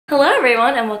Hello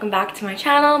everyone and welcome back to my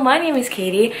channel. My name is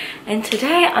Katie and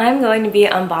today I'm going to be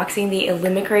unboxing the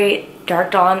Illumicrate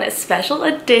Darkdawn Special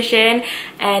Edition,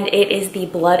 and it is the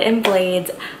Blood and Blades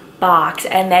box,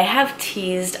 and they have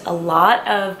teased a lot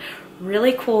of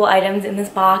really cool items in this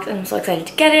box and I'm so excited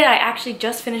to get it. I actually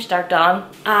just finished Darkdawn.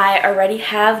 I already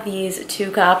have these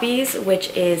two copies, which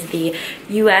is the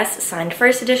US signed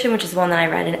first edition, which is the one that I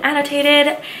read and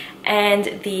annotated, and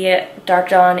the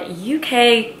Darkdawn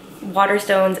UK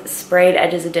Waterstones Sprayed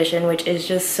Edges edition, which is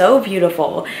just so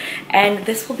beautiful. And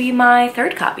this will be my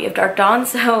third copy of Darkdawn,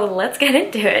 so let's get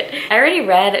into it. I already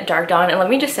read Darkdawn and let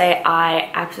me just say I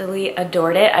absolutely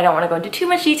adored it. I don't want to go into too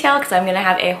much detail because I'm going to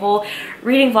have a whole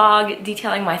reading vlog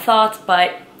detailing my thoughts,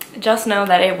 but just know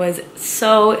that it was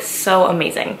so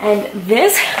amazing. And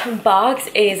this box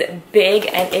is big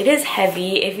and it is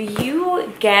heavy. If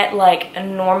you get like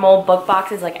normal book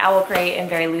boxes like Owl Crate and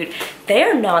Very Loot, they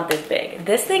are not this big.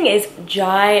 This thing is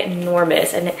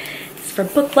ginormous and it's for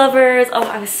book lovers. Oh,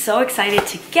 I was so excited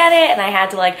to get it, and I had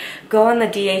to like go on the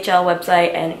DHL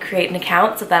website and create an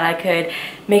account so that I could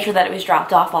make sure that it was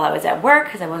dropped off while I was at work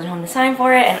because I wasn't home to sign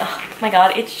for it. And oh my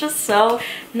god, it's just so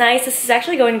nice. This is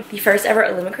actually going to be the first ever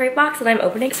Illumicrate box that I'm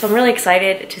opening, so I'm really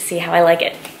excited to see how I like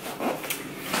it.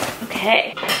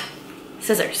 Okay,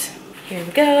 scissors. Here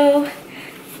we go.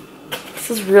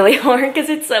 This is really hard because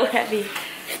it's so heavy.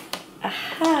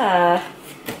 Aha.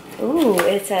 Ooh,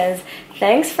 it says,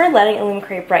 "Thanks for letting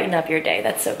Illumicrate brighten up your day."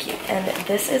 That's so cute. And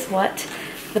this is what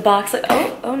the box looks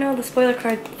like. Oh no, the spoiler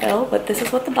card fell, but this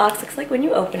is what the box looks like when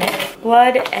you open it.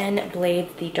 Blood and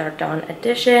Blades, the Darkdawn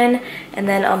edition. And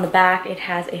then on the back, it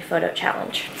has a photo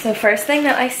challenge. So first thing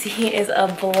that I see is a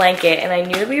blanket, and I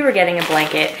knew that we were getting a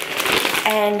blanket.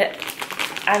 And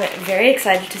I'm very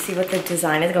excited to see what the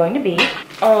design is going to be.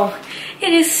 Oh,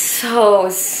 it is so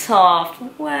soft.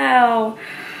 Wow.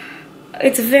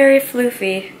 It's very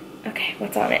floofy. Okay,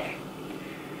 what's on it?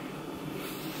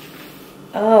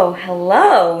 Oh,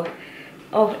 hello.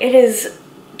 Oh, it is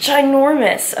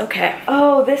ginormous. Okay.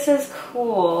 Oh, this is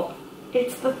cool.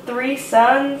 It's the three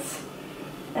suns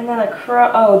and then a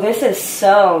crow. Oh, this is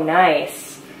so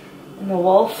nice. And the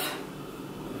wolf.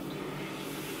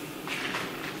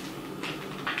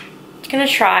 Gonna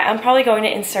try. I'm probably going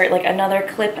to insert like another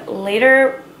clip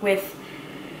later with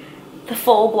the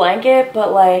full blanket,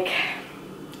 but like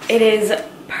it is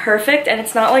perfect and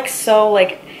it's not like so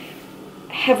like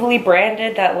heavily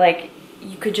branded that like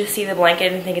you could just see the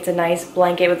blanket and think it's a nice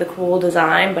blanket with a cool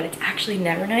design, but it's actually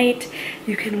Nevernight.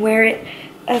 You can wear it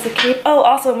as a cape. Oh,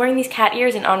 also I'm wearing these cat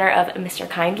ears in honor of Mr.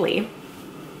 Kindly.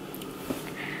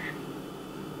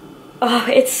 Oh,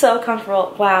 it's so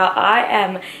comfortable. Wow, I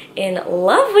am in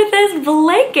love with this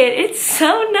blanket. It's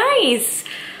so nice.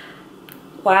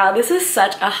 Wow, this is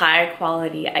such a high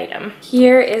quality item.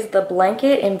 Here is the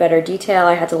blanket in better detail.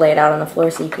 I had to lay it out on the floor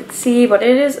so you could see, but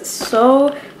it is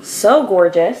so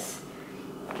gorgeous.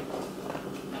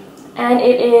 And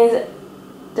it is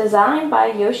designed by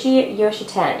Yoshi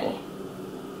Yoshitani.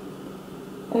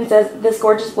 And it says, "This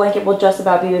gorgeous blanket will just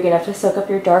about be big enough to soak up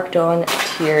your Darkdawn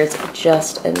tears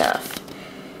just enough."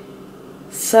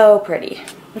 So pretty.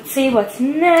 Let's see what's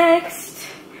next.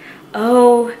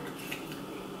 Oh,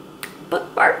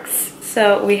 bookmarks.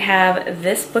 So we have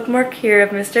this bookmark here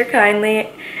of Mr. Kindly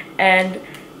and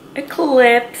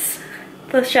Eclipse,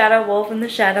 the Shadow Wolf and the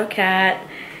Shadow Cat.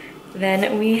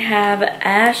 Then we have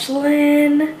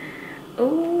Ashlyn,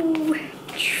 ooh,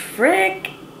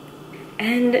 Trick,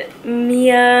 and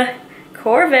Mia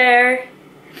Corvair.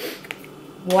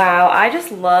 Wow, I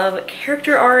just love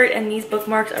character art, and these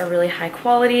bookmarks are really high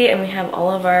quality, and we have all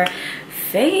of our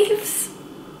faves.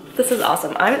 This is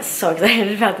awesome. I'm so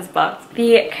excited about this box.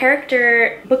 The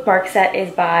character bookmark set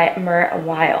is by Mer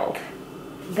Wild.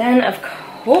 Then, of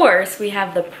course, we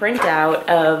have the printout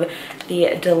of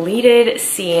the deleted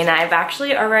scene. I've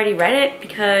actually already read it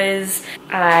because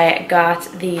I got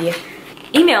the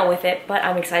email with it, but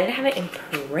I'm excited to have it in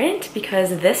print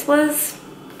because this was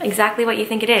exactly what you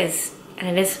think it is,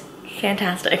 and it is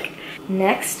fantastic.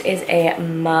 Next is a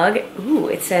mug. Ooh,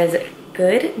 it says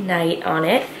 "Good Night" on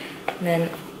it. And then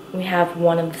we have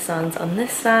one of the suns on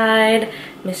this side,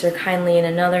 Mr. Kindly and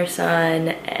another sun,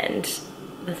 and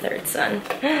the third sun.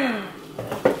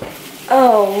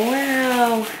 Oh,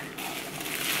 wow.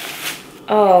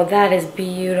 Oh, that is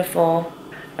beautiful.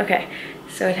 Okay,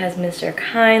 so it has Mr.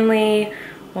 Kindly,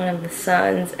 one of the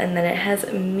suns, and then it has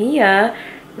Mia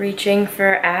reaching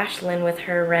for Ashlyn with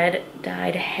her red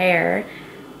dyed hair.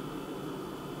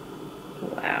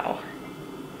 Wow.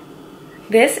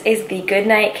 This is the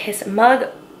Goodnight Kiss mug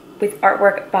with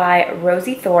artwork by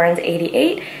Rosie Thorns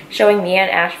 88, showing Mia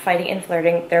and Ash fighting and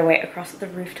flirting their way across the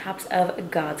rooftops of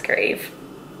God's Grave.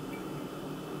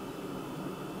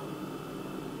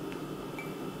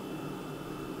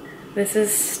 This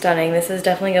is stunning. This is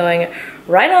definitely going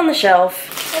right on the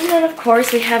shelf. And then of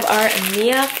course we have our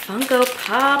Mia Funko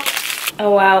Pop.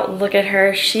 Oh wow, look at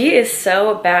her. She is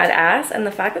so badass, and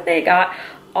the fact that they got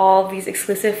all these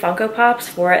exclusive Funko Pops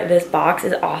for this box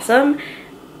is awesome,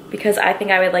 because I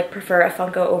think I would like prefer a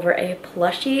Funko over a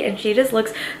plushie, and she just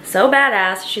looks so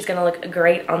badass. She's gonna look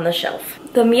great on the shelf.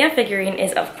 The Mia figurine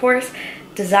is of course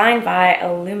designed by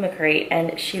Illumicrate,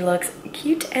 and she looks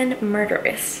cute and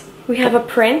murderous. We have a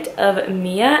print of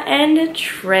Mia and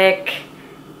Trick.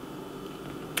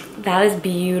 That is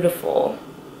beautiful.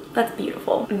 That's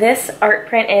beautiful. This art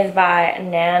print is by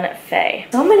Nan Fei.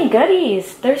 So many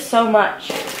goodies. There's so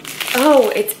much. Oh,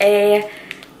 it's a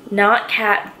Not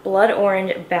Cat Blood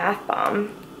Orange Bath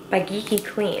Bomb by Geeky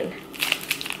Clean.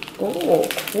 Oh,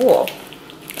 cool.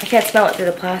 I can't smell it through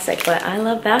the plastic, but I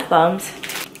love bath bombs.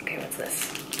 Okay, what's this?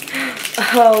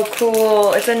 Oh,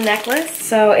 cool. It's a necklace.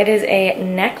 So it is a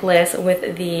necklace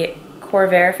with the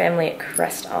Corvair family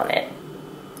crest on it.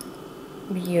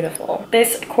 Beautiful.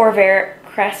 This Corvair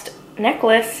crest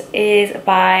necklace is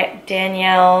by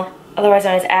Danielle, otherwise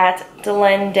known as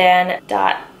 @delendan.il.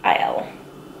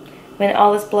 When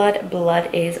all is blood, blood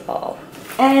is all.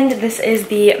 And this is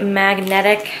the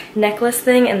magnetic necklace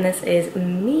thing, and this is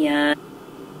Mia.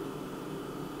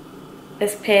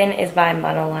 This pin is by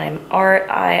Monolime Art.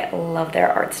 I love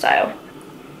their art style.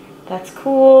 That's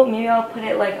cool. Maybe I'll put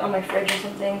it like on my fridge or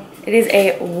something. It is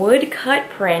a woodcut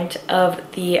print of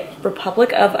the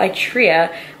Republic of Itria,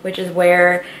 which is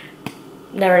where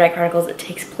Nevernight Chronicles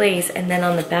takes place, and then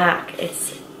on the back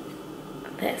it's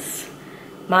this.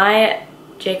 My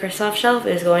J. Kristoff shelf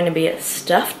is going to be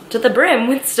stuffed to the brim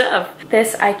with stuff.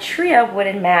 This Itria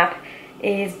wooden map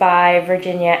is by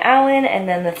Virginia Allen, and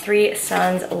then the Three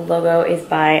Sons logo is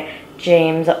by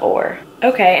James Orr.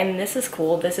 Okay, and this is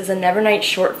cool. This is a Nevernight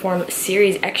short form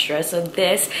series extra. So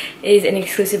this is an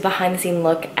exclusive behind the scene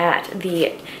look at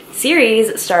the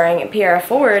series starring Piera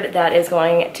Ford that is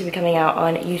going to be coming out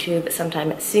on YouTube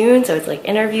sometime soon. So it's like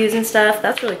interviews and stuff.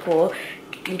 That's really cool.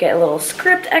 You get a little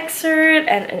script excerpt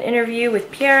and an interview with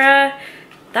Piera.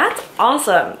 That's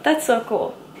awesome. That's so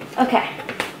cool. Okay,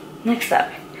 next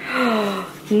up.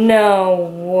 No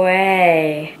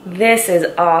way. This is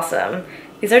awesome.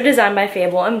 These are designed by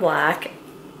Fable and Black.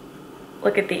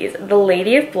 Look at these. The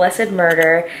Lady of Blessed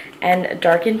Murder and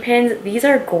Darkened pins. These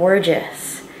are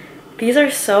gorgeous. These are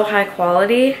so high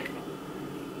quality.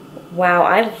 Wow,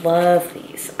 I love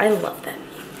these. I love them.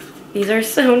 These are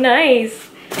so nice.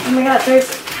 Oh my god,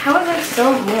 how is there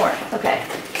still more? Okay,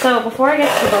 so before I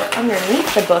get to the book,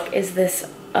 underneath the book is this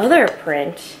other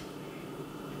print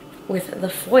with the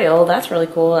foil. That's really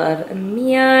cool, of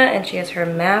Mia, and she has her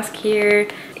mask here.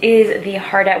 Is the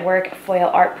Hard at Work foil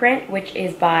art print, which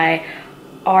is by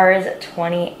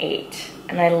Rs28,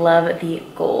 and I love the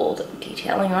gold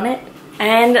detailing on it.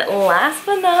 And last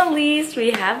but not least,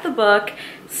 we have the book.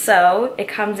 So it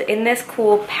comes in this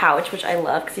cool pouch, which I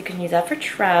love because you can use that for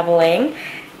traveling.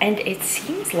 And it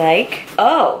seems like,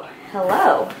 oh,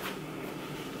 hello.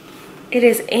 It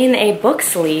is in a book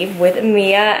sleeve with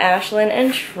Mia, Ashlyn,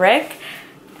 and Trick.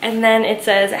 And then it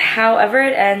says, however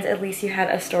it ends, at least you had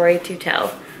a story to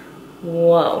tell.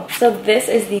 Whoa. So this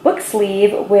is the book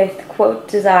sleeve with quote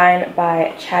design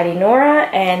by Chatty Nora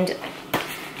and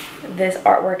this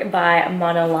artwork by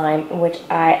Monolime, which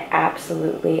I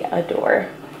absolutely adore.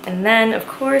 And then of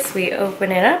course we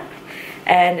open it up,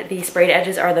 and the sprayed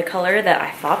edges are the color that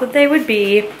I thought that they would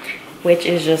be, which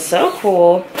is just so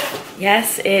cool.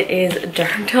 Yes, it is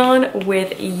Darkdawn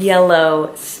with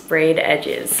yellow sprayed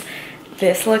edges.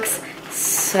 This looks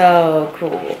so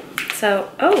cool. So,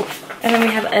 oh, and then we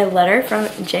have a letter from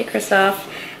J. Kristoff,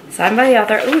 signed by the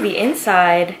author. Ooh, the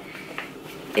inside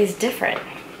is different.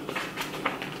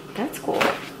 That's cool.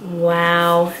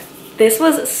 Wow. This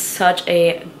was such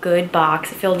a good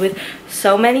box filled with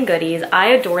so many goodies. I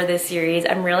adore this series.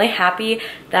 I'm really happy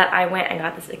that I went and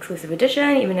got this exclusive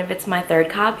edition, even if it's my third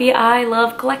copy. I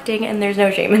love collecting and there's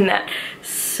no shame in that.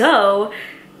 So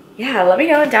yeah, let me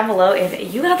know down below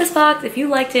if you got this box, if you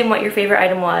liked it, and what your favorite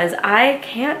item was. I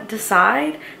can't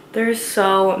decide. There's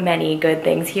so many good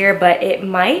things here, but it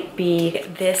might be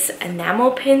this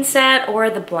enamel pin set or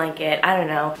the blanket. I don't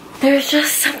know. There's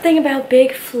just something about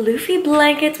big floofy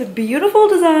blankets with beautiful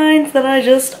designs that I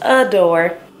just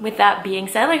adore. With that being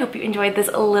said, I hope you enjoyed this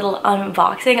little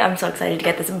unboxing. I'm so excited to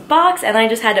get this box, and I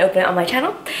just had to open it on my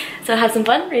channel. So have some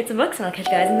fun, read some books, and I'll catch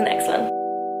you guys in the next one.